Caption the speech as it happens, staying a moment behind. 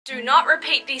Do not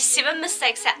repeat these 7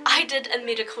 mistakes that I did in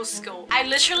medical school. I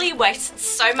literally wasted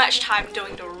so much time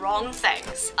doing the wrong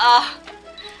things.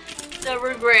 The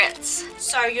regrets.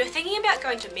 So you're thinking about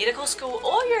going to medical school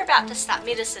or you're about to start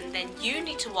medicine, then you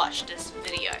need to watch this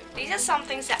video. These are some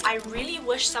things that I really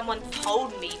wish someone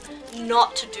told me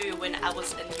not to do when I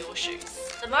was in your shoes.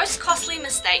 The most costly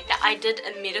mistake that I did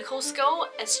in medical school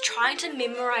is trying to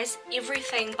memorize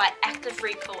everything by active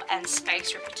recall and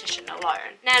spaced repetition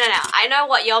alone. No. I know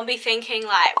what y'all be thinking,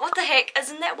 like, what the heck,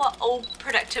 isn't that what all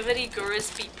productivity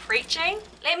gurus be preaching?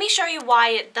 Let me show you why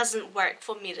it doesn't work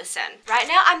for medicine. Right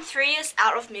now I'm 3 years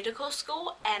out of medical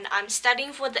school and I'm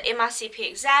studying for the MRCP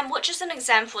exam, which is an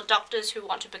exam for doctors who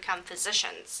want to become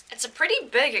physicians. It's a pretty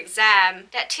big exam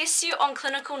that tests you on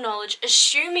clinical knowledge,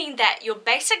 assuming that your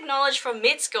basic knowledge from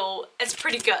med school is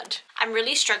pretty good. I'm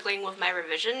really struggling with my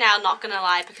revision now, not gonna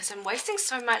lie, because I'm wasting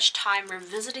so much time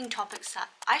revisiting topics that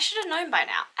I should have known by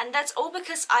now. And that's all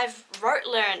because I've rote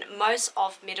learned most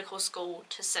of medical school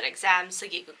to sit exams to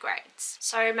get good grades.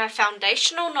 So my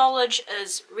foundational knowledge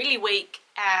is really weak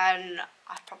and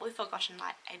I've probably forgotten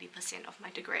like 80% of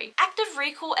my degree. Active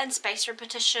recall and spaced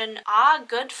repetition are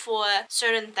good for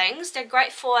certain things. They're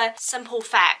great for simple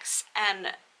facts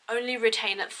and only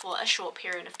retain it for a short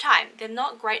period of time. They're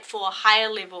not great for a higher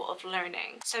level of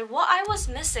learning. So what I was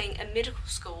missing in medical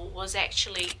school was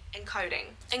actually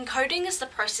encoding. Encoding is the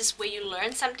process where you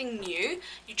learn something new,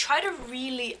 you try to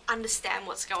really understand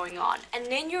what's going on, and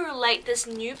then you relate this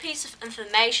new piece of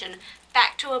information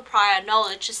back to a prior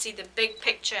knowledge to see the big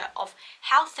picture of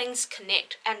how things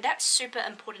connect, and that's super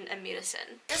important in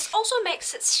medicine. This also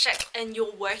makes it stick in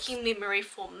your working memory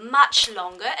for much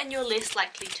longer and you're less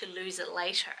likely to lose it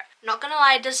later. Not gonna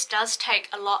lie, this does take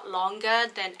a lot longer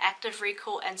than active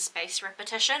recall and spaced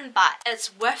repetition, but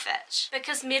it's worth it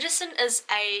because medicine is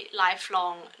a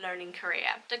lifelong learning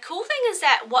career. The cool thing is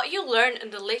that what you learn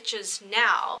in the lectures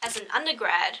now as an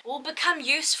undergrad will become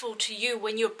useful to you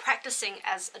when you're practicing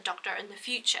as a doctor in the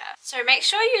future. So make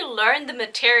sure you learn the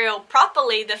material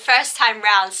properly the first time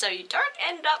round so you don't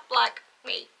end up like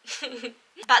me.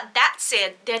 But that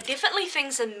said, there are definitely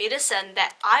things in medicine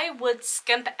that I would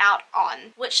skimp out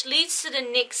on, which leads to the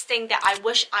next thing that I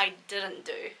wish I didn't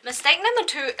do. Mistake number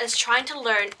 2 is trying to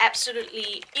learn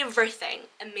absolutely everything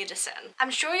in medicine. I'm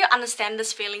sure you understand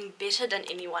this feeling better than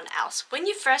anyone else. When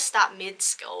you first start med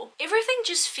school, everything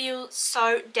just feels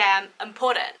so damn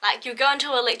important. Like you go into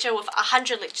a lecture with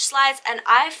 100 lecture slides and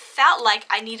I felt like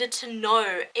I needed to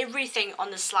know everything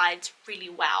on the slides really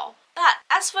well. But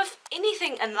as with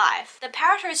anything in life, the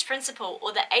Pareto's principle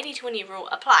or the 80-20 rule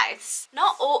applies.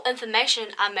 Not all information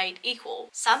are made equal.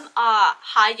 Some are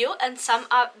high yield and some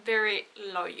are very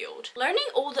low yield. Learning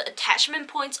all the attachment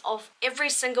points of every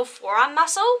single forearm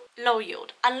muscle, low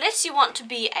yield, unless you want to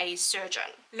be a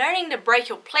surgeon. Learning the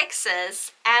brachial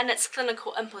plexus and its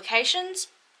clinical implications,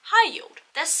 high yield.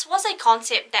 This was a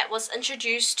concept that was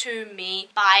introduced to me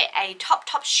by a top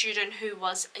student who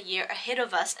was a year ahead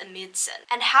of us in medicine.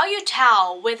 And how you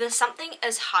tell whether something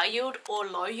is high yield or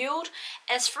low yield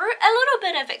is through a little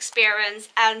bit of experience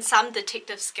and some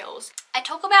detective skills. I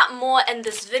talk about more in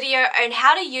this video on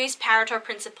how to use Pareto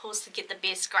principles to get the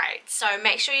best grades, so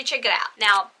make sure you check it out.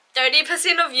 Now,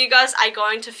 30% of you guys are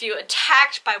going to feel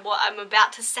attacked by what I'm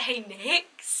about to say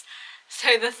next.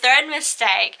 So the third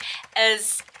mistake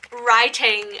is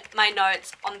writing my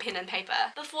notes on pen and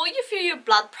paper. Before you feel your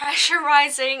blood pressure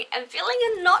rising and feeling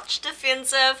a notch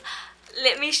defensive,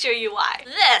 let me show you why.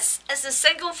 This is the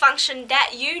single function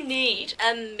that you need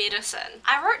in medicine.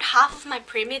 I wrote half of my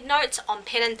pre-med notes on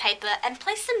pen and paper and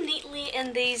placed them neatly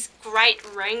in these great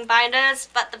ring binders,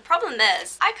 but the problem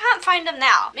is I can't find them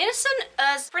now. Medicine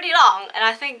is pretty long, and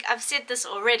I think I've said this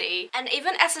already, and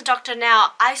even as a doctor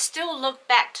now, I still look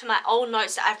back to my old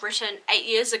notes that I've written 8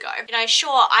 years ago. You know,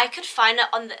 sure, I could find it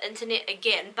on the internet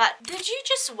again, but did you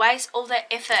just waste all that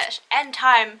effort and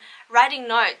time writing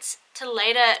notes to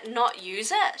later not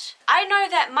use it? I know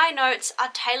that my notes are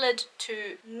tailored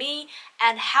to me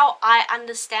and how I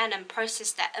understand and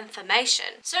process that information.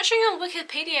 Searching on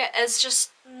Wikipedia is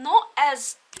just not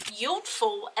as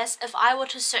yieldful as if I were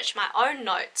to search my own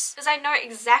notes, because I know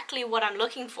exactly what I'm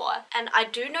looking for. And I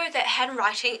do know that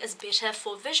handwriting is better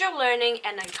for visual learning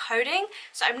and encoding,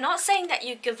 so I'm not saying that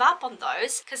you give up on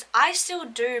those, because I still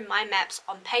do my maps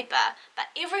on paper, but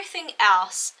everything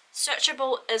else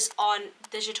searchable is on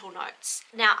digital notes.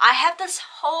 Now I have this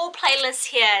whole playlist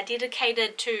here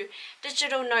dedicated to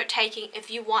digital note taking.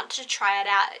 If you want to try it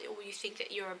out or you think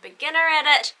that you're a beginner at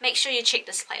it, make sure you check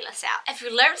this playlist out. If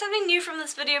you learned something new from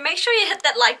this video, make sure you hit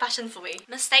that like button for me.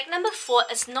 Mistake number 4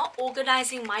 is not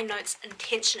organizing my notes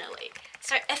intentionally.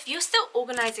 So if you're still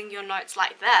organizing your notes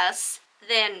like this,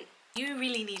 then You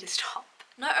really need to stop.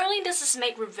 Not only does this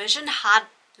make revision hard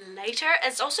later,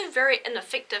 it's also very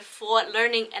ineffective for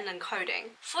learning and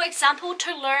encoding. For example,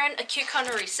 to learn acute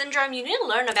coronary syndrome, you need to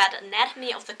learn about the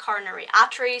anatomy of the coronary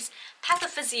arteries,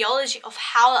 pathophysiology of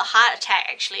how a heart attack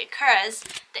actually occurs,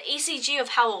 the ECG of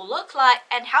how it will look like,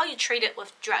 and how you treat it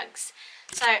with drugs.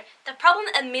 So the problem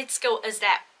in med school is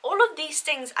that all of these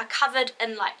things are covered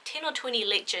in like 10 or 20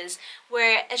 lectures,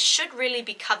 where it should really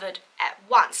be covered at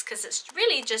once because it's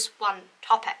really just one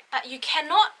topic. But you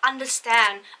cannot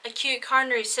understand acute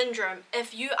coronary syndrome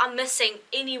if you are missing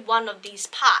any one of these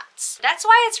parts. That's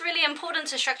why it's really important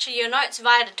to structure your notes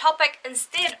via the topic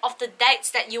instead of the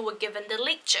dates that you were given the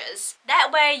lectures.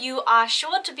 That way you are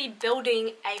sure to be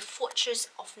building a fortress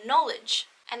of knowledge.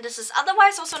 And this is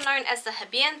otherwise also known as the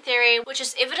Hebbian theory, which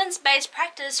is evidence-based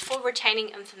practice for retaining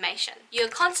information. You're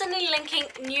constantly linking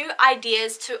new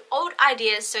ideas to old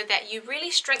ideas so that you really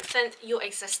strengthen your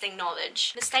existing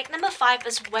knowledge. Mistake number 5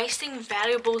 is wasting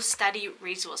valuable study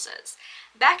resources.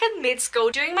 Back in med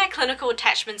school, during my clinical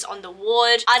attachments on the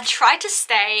ward, I tried to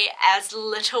stay as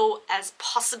little as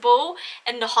possible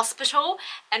in the hospital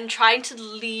and trying to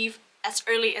leave as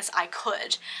early as I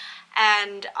could.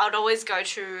 And I'd always go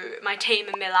to my team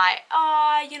and be like,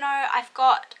 oh, you know, I've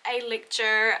got a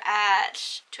lecture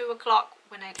at 2 o'clock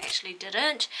when I actually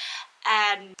didn't,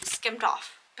 and skimmed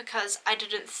off because I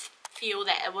didn't feel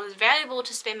that it was valuable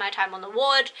to spend my time on the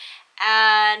ward.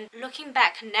 And looking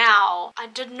back now, I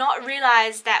did not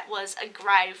realize that was a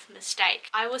grave mistake.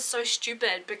 I was so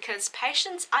stupid because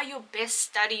patients are your best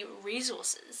study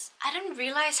resources. I didn't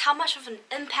realize how much of an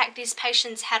impact these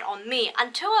patients had on me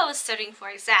until I was studying for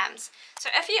exams. So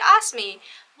if you ask me,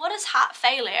 what is heart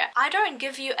failure? I don't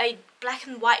give you a black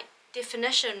and white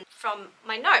definition from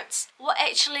my notes. What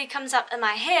actually comes up in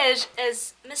my head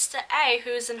is Mr. A,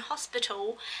 who is in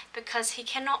hospital because he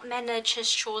cannot manage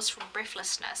his chores from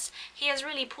breathlessness. He has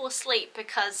really poor sleep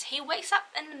because he wakes up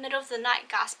in the middle of the night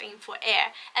gasping for air,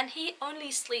 and he only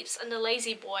sleeps in the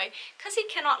lazy boy because he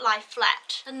cannot lie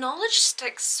flat. The knowledge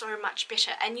sticks so much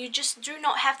better, and you just do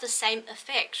not have the same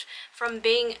effect from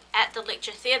being at the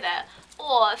lecture theatre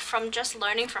or from just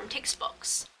learning from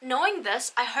textbooks. Knowing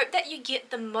this, I hope that you get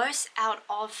the most out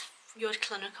of your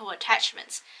clinical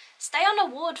attachments. Stay on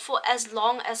a ward for as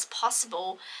long as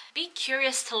possible. Be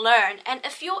curious to learn, and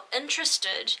if you're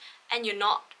interested and you're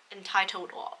not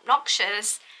entitled or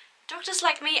obnoxious, doctors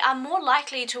like me are more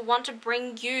likely to want to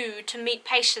bring you to meet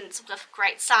patients with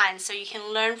great signs so you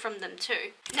can learn from them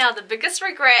too. Now, the biggest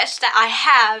regret that I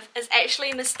have is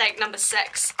actually mistake number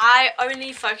 6. I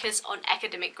only focus on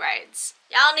academic grades.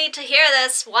 Y'all need to hear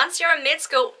this. Once you're in med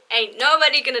school, ain't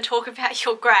nobody gonna talk about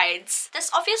your grades. This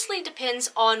obviously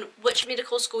depends on which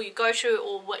medical school you go to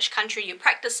or which country you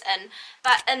practice in,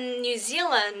 but in New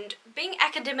Zealand, being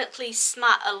academically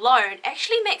smart alone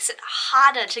actually makes it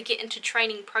harder to get into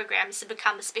training programs to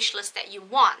become a specialist that you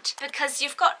want, because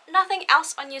you've got nothing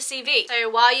else on your CV. So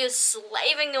while you're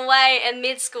slaving away in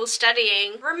med school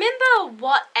studying, remember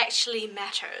what actually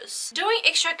matters. Doing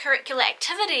extracurricular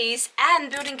activities and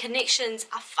building connections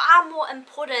are far more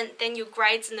important than your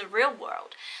grades in the real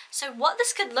world. So what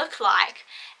this could look like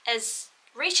is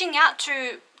reaching out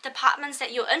to departments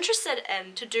that you're interested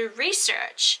in to do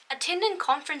research, attending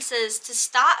conferences to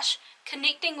start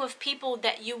connecting with people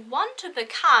that you want to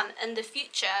become in the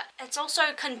future. It's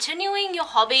also continuing your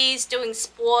hobbies, doing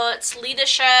sports,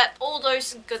 leadership, all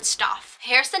those good stuff.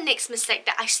 Here's the next mistake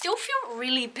that I still feel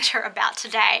really bitter about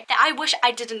today, that I wish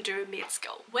I didn't do in med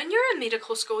school. When you're in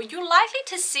medical school, you're likely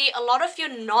to see a lot of your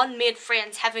non-med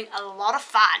friends having a lot of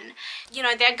fun. You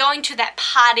know, they're going to that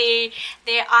party,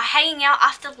 they are hanging out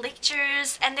after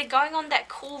lectures, and they're going on that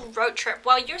cool road trip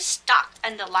while you're stuck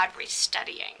in the library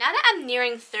studying. Now that I'm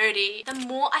nearing 30, the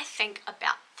more I think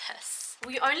about this.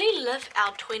 We only live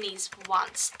our 20s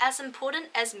once. As important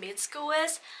as med school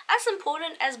is, as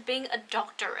important as being a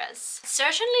doctor is. It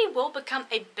certainly will become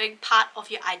a big part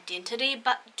of your identity,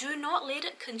 but do not let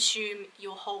it consume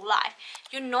your whole life.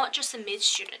 You're not just a med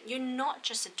student, you're not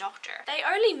just a doctor. They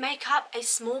only make up a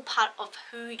small part of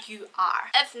who you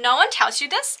are. If no one tells you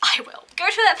this, I will.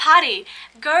 Go to that party,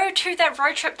 go to that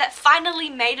road trip that finally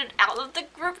made it out of the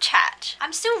group chat.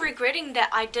 I'm still regretting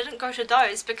that I didn't go to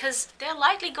those because they're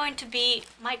likely going to be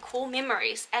my core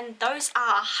memories, and those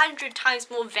are 100 times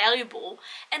more valuable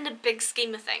in the big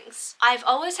scheme of things. I've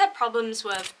always had problems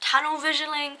with tunnel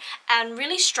visioning and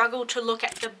really struggle to look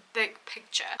at the big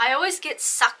picture. I always get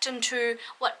sucked into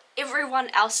what everyone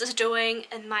else is doing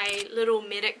in my little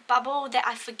medic bubble that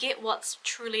I forget what's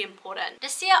truly important.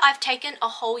 This year I've taken a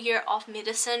whole year off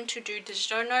medicine to do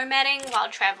digital nomading while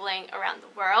traveling around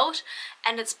the world,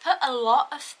 and it's put a lot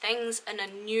of things in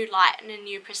a new light and a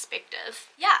new perspective.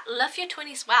 Yeah, live your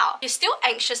 20s well. If you're still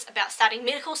anxious about starting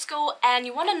medical school and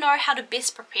you want to know how to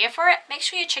best prepare for it, make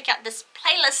sure you check out this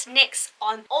playlist next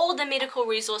on all the medical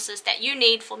resources that you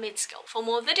need for med school. For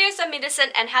more videos on medicine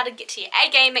and how to get to your A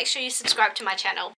game, make sure you subscribe to my channel.